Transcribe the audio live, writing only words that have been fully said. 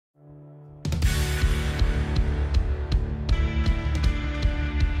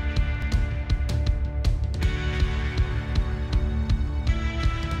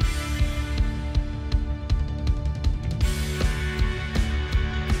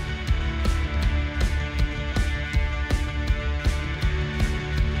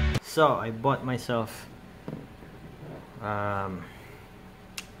So I bought myself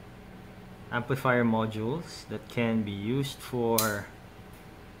amplifier modules that can be used for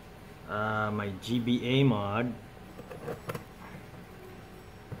my GBA mod.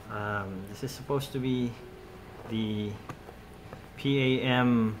 This is supposed to be the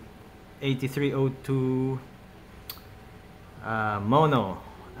PAM8302 mono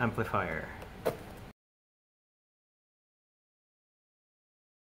amplifier.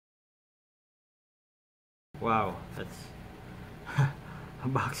 Wow, that's a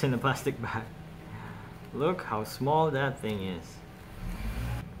box in a plastic bag. Look how small that thing is.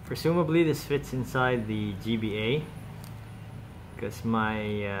 Presumably this fits inside the GBA, because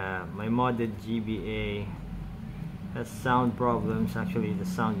my my modded GBA has sound problems. Actually, the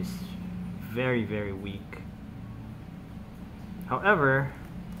sound is very weak. However,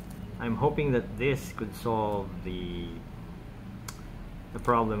 I'm hoping that this could solve the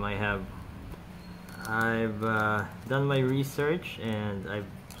problem I have. I've done my research and I've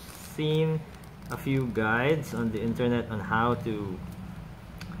seen a few guides on the internet on how to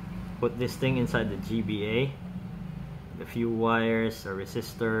put this thing inside the GBA. A few wires, a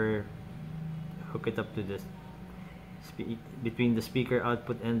resistor, hook it up to the between the speaker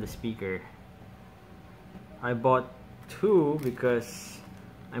output and the speaker. I bought two because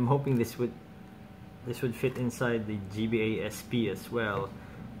I'm hoping this would fit inside the GBA SP as well.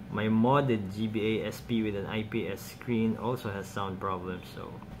 My modded GBA SP with an IPS screen also has sound problems, so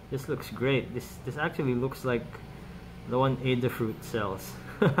this looks great. This actually looks like the one Adafruit sells.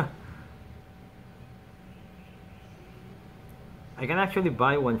 I can actually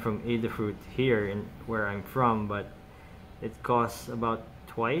buy one from Adafruit here in where I'm from, but it costs about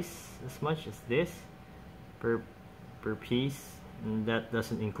twice as much as this per piece, and that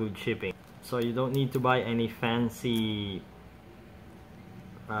doesn't include shipping. So you don't need to buy any fancy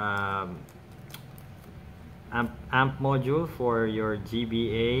amp module for your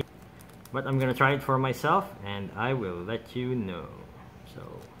GBA, but I'm gonna try it for myself and I will let you know. So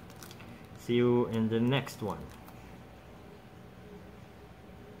see you in the next one.